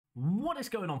What is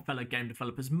going on, fellow game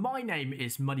developers? My name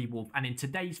is Muddy Wolf, and in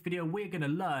today's video we're going to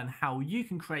learn how you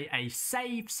can create a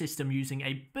save system using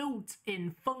a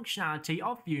built-in functionality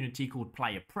of Unity called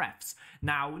PlayerPrefs.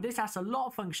 Now this has a lot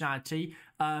of functionality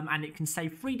and it can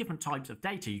save three different types of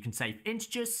data. You can save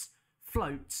integers,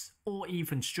 floats, or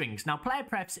even strings. Now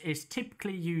PlayerPrefs is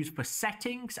typically used for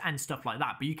settings and stuff like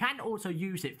that, but you can also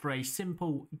use it for a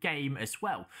simple game as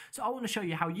well. So I want to show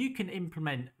you how you can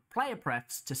implement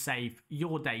PlayerPrefs to save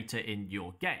your data in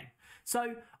your game.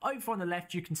 So over on the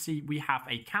left you can see we have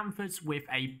a canvas with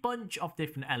a bunch of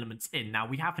different elements in. Now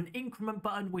we have an increment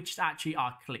button, which is actually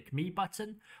our click me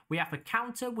button. We have a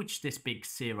counter, which is this big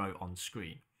 0 on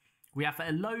screen. We have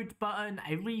a load button,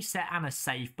 a reset, and a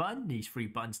save button. These three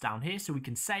buttons down here, so we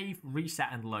can save, reset,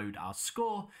 and load our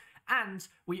score. And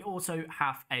we also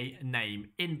have a name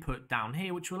input down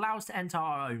here, which will allow us to enter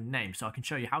our own name. So I can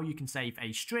show you how you can save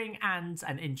a string and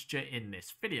an integer in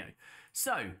this video.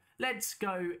 So let's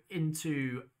go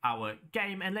into our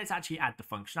game and let's actually add the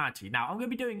functionality. Now I'm going to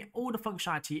be doing all the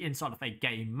functionality inside of a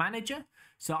game manager.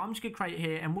 So I'm just going to create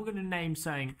here and we're going to name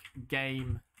something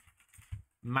game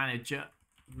manager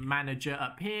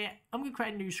up here. I'm going to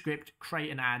create a new script,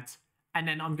 create an ad, and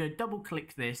then I'm going to double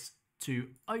click this to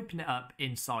open it up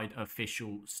inside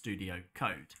Official Studio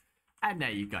Code. And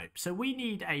there you go. So we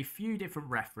need a few different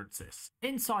references.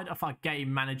 Inside of our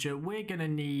game manager, we're going to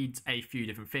need a few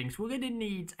different things. We're going to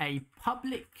need a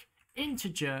public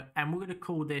integer, and we're going to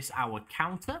call this our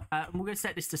counter. And we're going to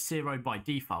set this to 0 by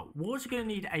default. We're also going to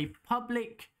need a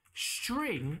public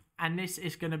string, and this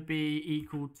is going to be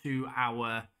equal to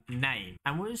our name,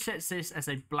 and we'll set this as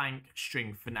a blank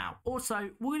string for now. Also,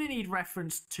 we're going to need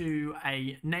reference to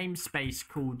a namespace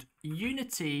called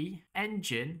Unity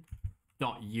engine.ui,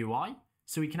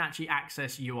 so we can actually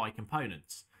access UI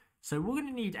components. So we're going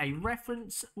to need a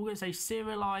reference. We're going to say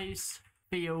serialize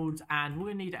field, and we're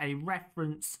going to need a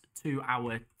reference to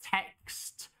our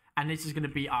text, and this is going to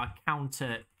be our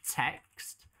counter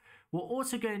text. We're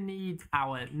also going to need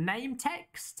our name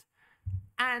text,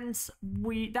 and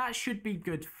that should be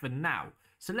good for now.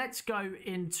 So let's go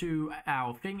into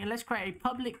our thing and let's create a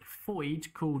public void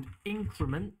called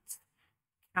increment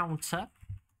counter,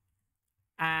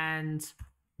 and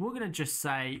we're going to just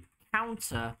say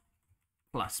counter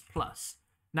plus plus.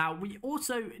 Now we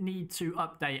also need to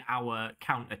update our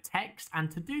counter text, and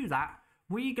to do that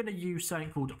we're going to use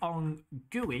something called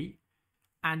onGUI.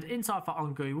 And inside for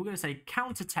onGUI, we're going to say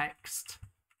counter text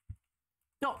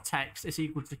dot text is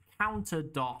equal to counter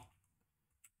dot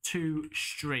to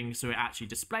string, so it actually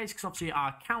displays, because obviously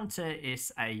our counter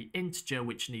is a integer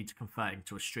which needs converting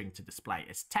to a string to display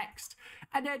as text.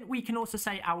 And then we can also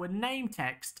say our name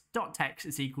text dot text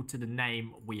is equal to the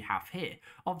name we have here.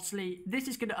 Obviously this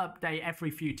is going to update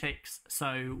every few ticks,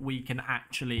 so we can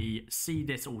actually see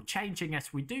this all changing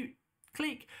as we do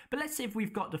click. But let's see if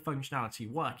we've got the functionality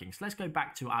working. So let's go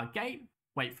back to our game,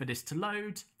 wait for this to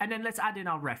load, and then let's add in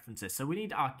our references. So we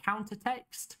need our counter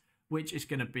text, which is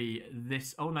going to be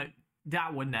this, oh no,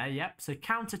 that one there, yep. So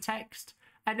counter text,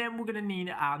 and then we're going to need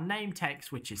our name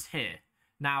text, which is here.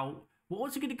 Now we're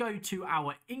also going to go to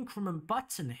our increment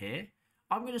button here.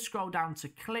 I'm going to scroll down to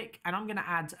click, and I'm going to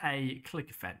add a click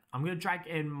event. I'm going to drag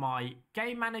in my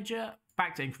game manager,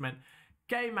 back to increment,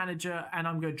 game manager, and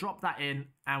I'm going to drop that in,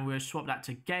 and we'll swap that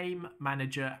to game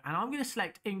manager, and I'm going to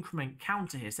select increment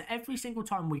counter here. So every single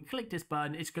time we click this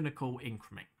button, it's going to call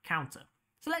increment counter.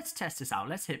 So let's test this out.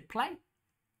 Let's hit play.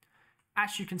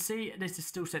 As you can see, this is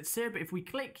still set to 0, but if we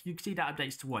click, you can see that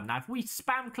updates to 1. Now if we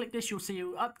spam click this, you'll see it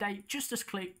will update just as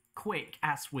quick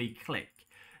as we click.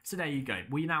 So there you go.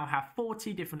 We now have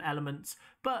 40 different elements,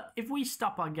 but if we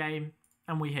stop our game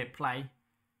and we hit play,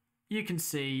 you can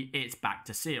see it's back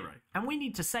to 0, and we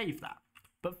need to save that.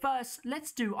 But first,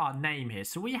 let's do our name here.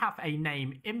 So we have a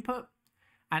name input,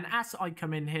 and as I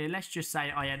come in here, let's just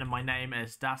say I enter my name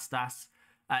as das,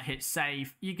 hit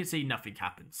save. You can see nothing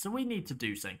happens, so we need to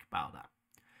do something about that.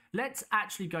 Let's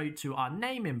actually go to our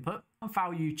name input.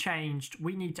 Value changed,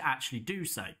 we need to actually do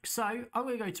so. So I'm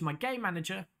going to go to my game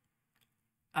manager.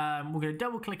 We're going to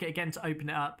double click it again to open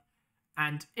it up,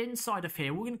 and inside of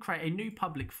here, we're going to create a new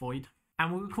public void.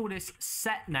 And we'll call this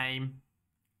set name,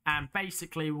 and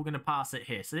basically we're going to pass it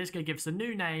here. So this is going to give us a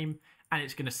new name, and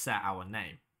it's going to set our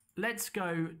name. Let's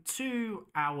go to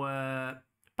our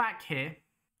back here,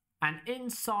 and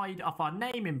inside of our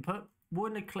name input, we're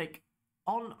going to click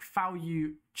on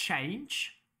value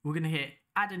change. We're going to hit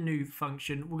add a new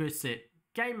function. We're going to set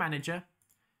game manager,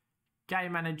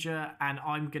 and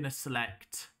I'm going to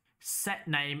select set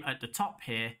name at the top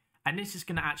here, and this is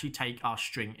going to actually take our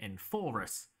string in for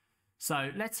us.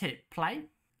 So let's hit play.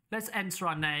 Let's enter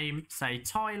our name, say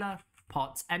Tyler,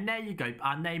 pots, and there you go.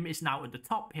 Our name is now at the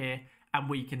top here, and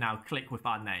we can now click with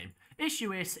our name.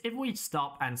 Issue is, if we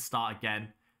stop and start again,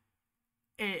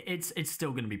 it's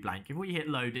still going to be blank. If we hit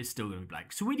load, it's still going to be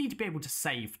blank. So we need to be able to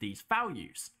save these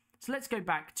values. So let's go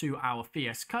back to our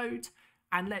VS Code,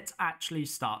 and let's actually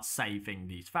start saving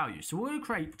these values. So we're going to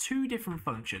create two different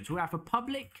functions. We'll have a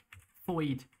public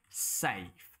void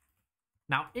save.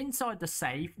 Now, inside the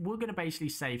save, we're going to basically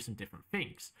save some different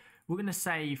things. We're going to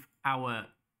save our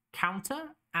counter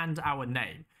and our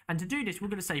name. And to do this, we're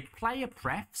going to say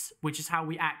PlayerPrefs, which is how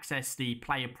we access the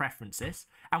player preferences.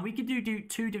 And we can do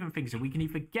two different things. So we can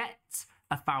either get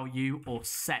a value or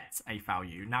set a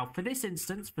value. Now, for this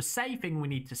instance, for saving, we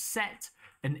need to set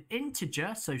an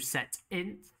integer, so set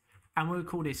int, and we'll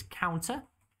call this counter.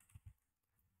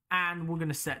 And we're going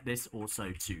to set this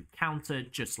also to counter,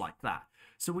 just like that.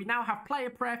 So we now have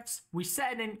PlayerPrefs, we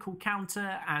set an int called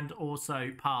counter, and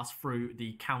also pass through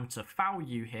the counter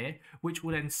value here, which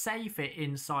will then save it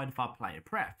inside of our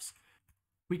PlayerPrefs.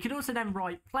 We could also then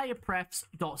write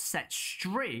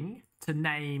PlayerPrefs.setString to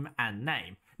name and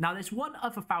name. Now there's one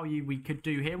other value we could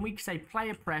do here, and we could say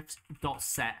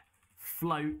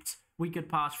PlayerPrefs.setFloat. We could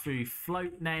pass through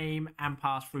float name and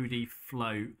pass through the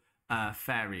float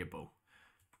variable.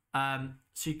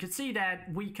 So you can see there,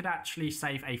 we could actually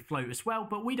save a float as well,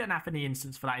 but we don't have any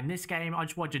instance for that in this game. I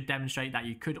just wanted to demonstrate that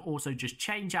you could also just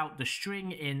change out the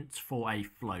string int for a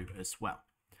float as well.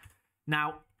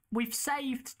 Now, we've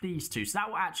saved these two, so that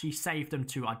will actually save them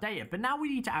to our data, but now we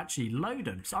need to actually load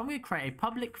them. So I'm going to create a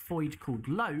public void called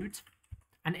load,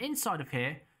 and inside of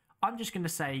here, I'm just going to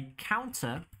say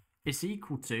counter is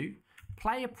equal to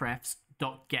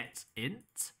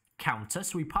PlayerPrefs.getInt counter.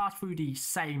 So we pass through the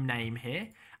same name here,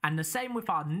 and the same with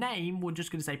our name. We're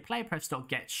just going to say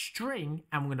PlayerPrefs.getString,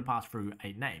 and we're going to pass through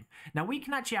a name. Now we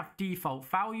can actually have default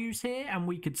values here, and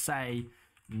we could say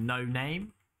no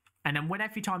name, and then when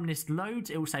every time this loads,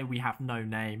 it will say we have no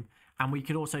name. And we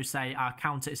could also say our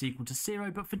counter is equal to 0,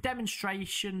 but for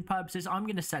demonstration purposes, I'm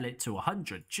going to set it to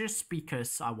 100 just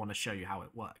because I want to show you how it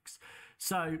works.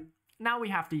 So now we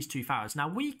have these two values. Now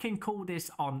we can call this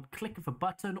on click of a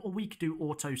button, or we could do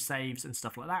auto saves and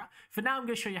stuff like that. For now, I'm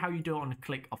going to show you how you do it on a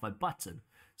click of a button.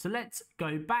 So let's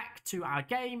go back to our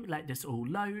game, let this all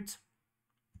load.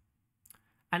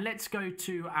 And let's go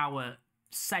to our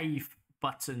save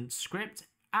button script,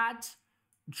 add,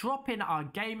 drop in our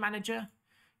game manager,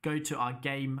 go to our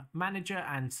game manager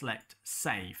and select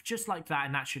save, just like that.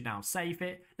 And that should now save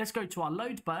it. Let's go to our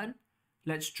load button.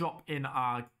 Let's drop in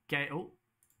our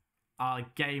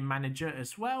game manager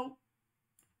as well,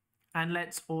 and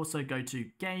let's also go to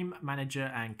game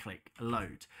manager and click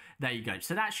load. There you go.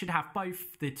 So that should have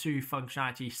both the two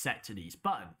functionalities set to these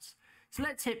buttons. So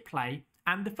let's hit play,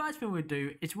 and the first thing we'll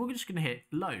do is we're just going to hit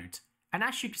load, and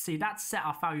as you can see, that's set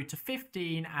our value to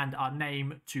 15 and our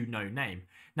name to no name.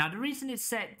 Now the reason it's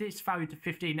set this value to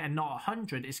 15 and not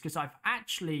 100 is because I've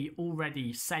actually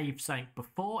already saved something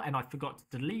before, and I forgot to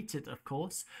delete it, of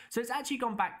course. So it's actually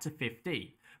gone back to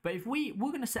 15. But if we're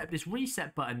going to set up this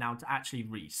reset button now to actually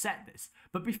reset this.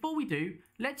 But before we do,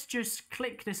 let's just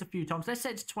click this a few times. Let's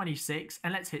set it to 26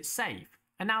 and let's hit save.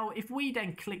 And now if we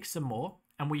then click some more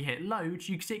and we hit load,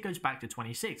 you can see it goes back to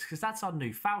 26 because that's our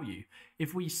new value.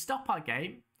 If we stop our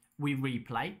game, we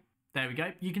replay. There we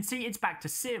go. You can see it's back to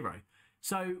 0.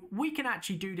 So we can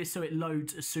actually do this so it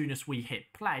loads as soon as we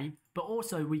hit play, but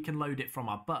also we can load it from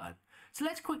our button. So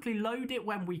let's quickly load it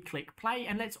when we click play,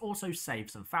 and let's also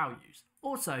save some values.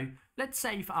 Also, let's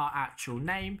save our actual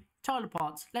name, Tyler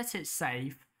Potts. Let's hit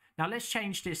save. Now let's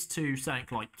change this to something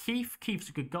like Keith. Keith's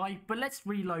a good guy, but let's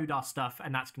reload our stuff,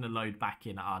 and that's going to load back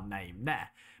in our name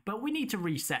there. But we need to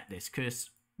reset this because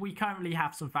we currently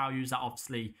have some values that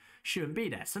obviously shouldn't be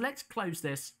there. So let's close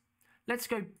this. Let's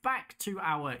go back to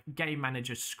our game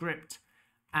manager script,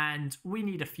 and we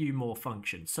need a few more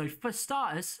functions. So for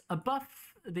starters, above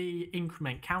the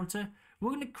increment counter,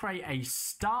 we're going to create a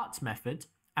start method,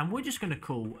 and we're just going to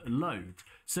call load.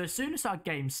 So as soon as our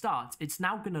game starts, it's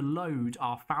now going to load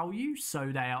our values,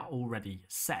 so they are already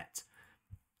set.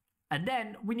 And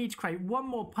then we need to create one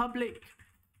more public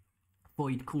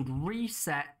void called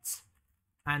reset.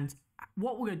 And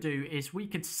what we're going to do is we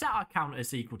could set our counter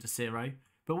as equal to 0,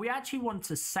 but we actually want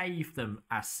to save them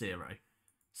as 0.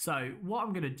 So what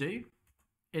I'm going to do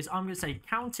is I'm going to say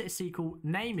counter is equal,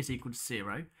 name is equal to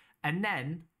 0, and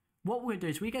then what we're going to do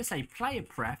is we're going to say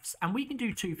PlayerPrefs, and we can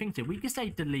do two things here. We can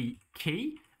say delete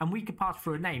key, and we can pass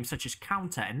through a name such as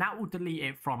counter, and that will delete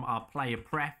it from our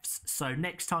PlayerPrefs. So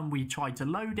next time we try to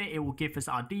load it, it will give us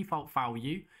our default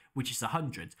value, which is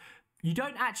 100. You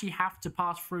don't actually have to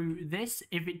pass through this.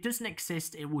 If it doesn't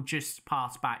exist, it will just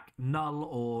pass back null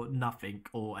or nothing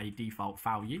or a default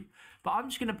value. But I'm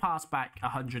just going to pass back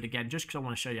 100 again just because I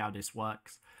want to show you how this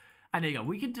works. And there you go.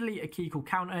 We can delete a key called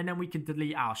counter and then we can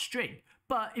delete our string.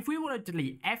 But if we want to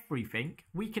delete everything,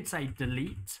 we could say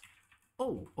delete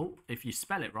all. Oh, if you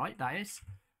spell it right, that is.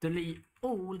 Delete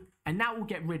all, and that will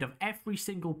get rid of every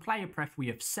single player pref we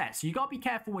have set. So you got to be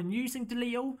careful when using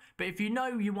delete all, but if you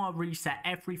know you want to reset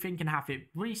everything and have it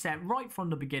reset right from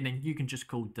the beginning, you can just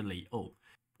call delete all.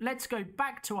 Let's go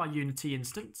back to our Unity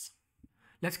instance.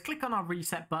 Let's click on our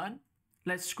reset button.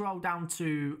 Let's scroll down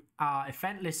to our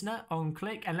event listener on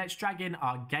click, and let's drag in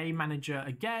our game manager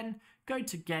again. Go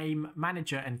to game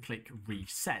manager and click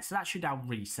reset. So that should now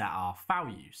reset our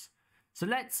values. So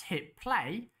let's hit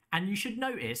play. And you should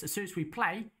notice, as soon as we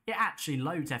play, it actually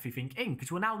loads everything in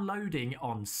because we're now loading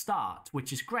on start,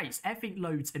 which is great. So everything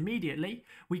loads immediately.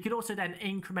 We could also then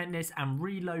increment this and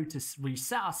reload to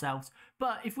reset ourselves.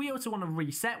 But if we also want to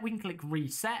reset, we can click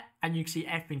reset and you can see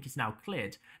everything is now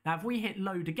cleared. Now, if we hit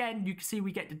load again, you can see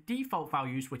we get the default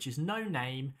values, which is no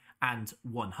name and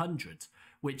 100,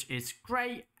 which is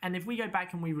great. And if we go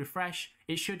back and we refresh,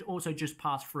 it should also just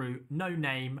pass through no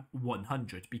name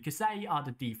 100 because they are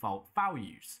the default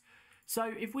values.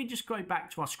 So if we just go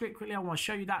back to our script quickly, I want to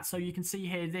show you that. So you can see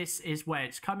here, this is where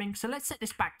it's coming. So let's set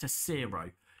this back to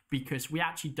 0 because we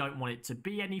actually don't want it to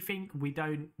be anything. We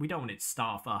don't want it to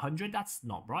start for 100. That's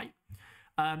not right.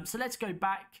 So let's go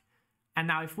back. And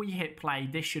now if we hit play,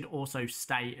 this should also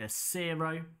stay as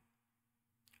 0.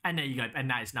 And there you go. And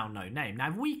that is now no name. Now,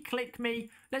 if we click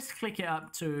me, let's click it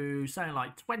up to something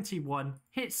like 21,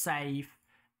 hit save.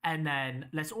 And then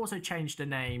let's also change the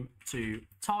name to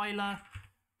Tyler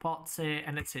Potts here.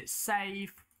 And let's hit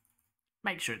save.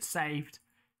 Make sure it's saved.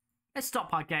 Let's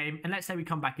stop our game. And let's say we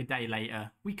come back a day later.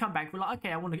 We come back. We're like,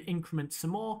 okay, I want to increment some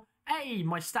more. Hey,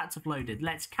 my stats have loaded.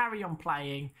 Let's carry on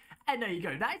playing. And there you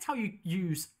go. That is how you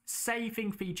use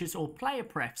saving features or player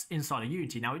prefs inside of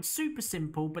Unity. Now, it's super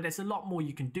simple, but there's a lot more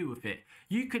you can do with it.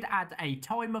 You could add a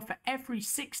timer for every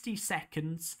 60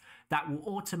 seconds that will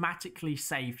automatically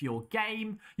save your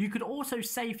game. You could also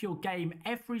save your game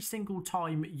every single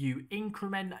time you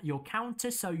increment your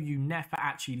counter, so you never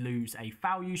actually lose a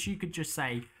value. So you could just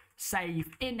say save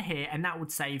in here and that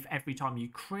would save every time you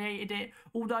created it,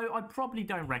 although I probably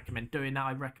don't recommend doing that.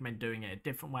 I recommend doing it a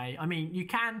different way. I mean, you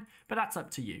can, but that's up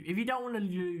to you. If you don't want to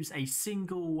lose a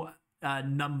single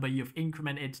number you've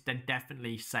incremented, then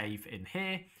definitely save in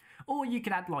here. Or you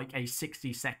could add like a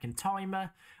 60-second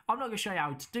timer. I'm not going to show you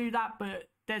how to do that, but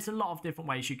there's a lot of different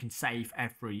ways you can save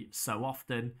every so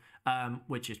often,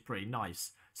 which is pretty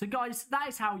nice. So guys, that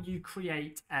is how you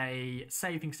create a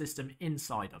saving system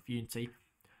inside of Unity.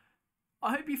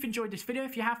 I hope you've enjoyed this video.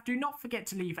 If you have, do not forget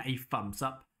to leave a thumbs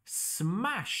up.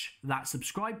 Smash that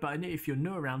subscribe button if you're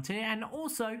new around here. And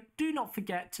also, do not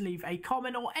forget to leave a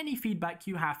comment or any feedback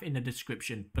you have in the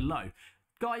description below.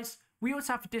 Guys, we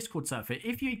also have a Discord server.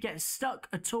 If you get stuck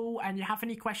at all and you have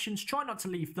any questions, try not to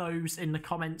leave those in the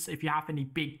comments if you have any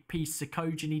big pieces of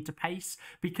code you need to paste,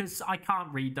 because I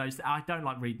can't read those. I don't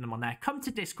like reading them on there. Come to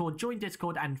Discord, join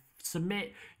Discord and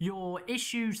submit your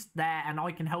issues there and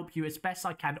I can help you as best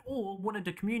I can, or one of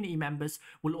the community members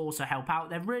will also help out.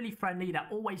 They're really friendly, they're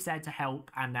always there to help,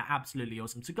 and they're absolutely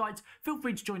awesome. So guys, feel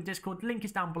free to join Discord, link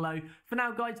is down below. For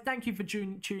now guys, thank you for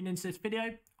tuning into this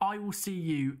video. I will see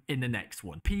you in the next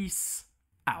one. Peace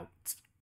out.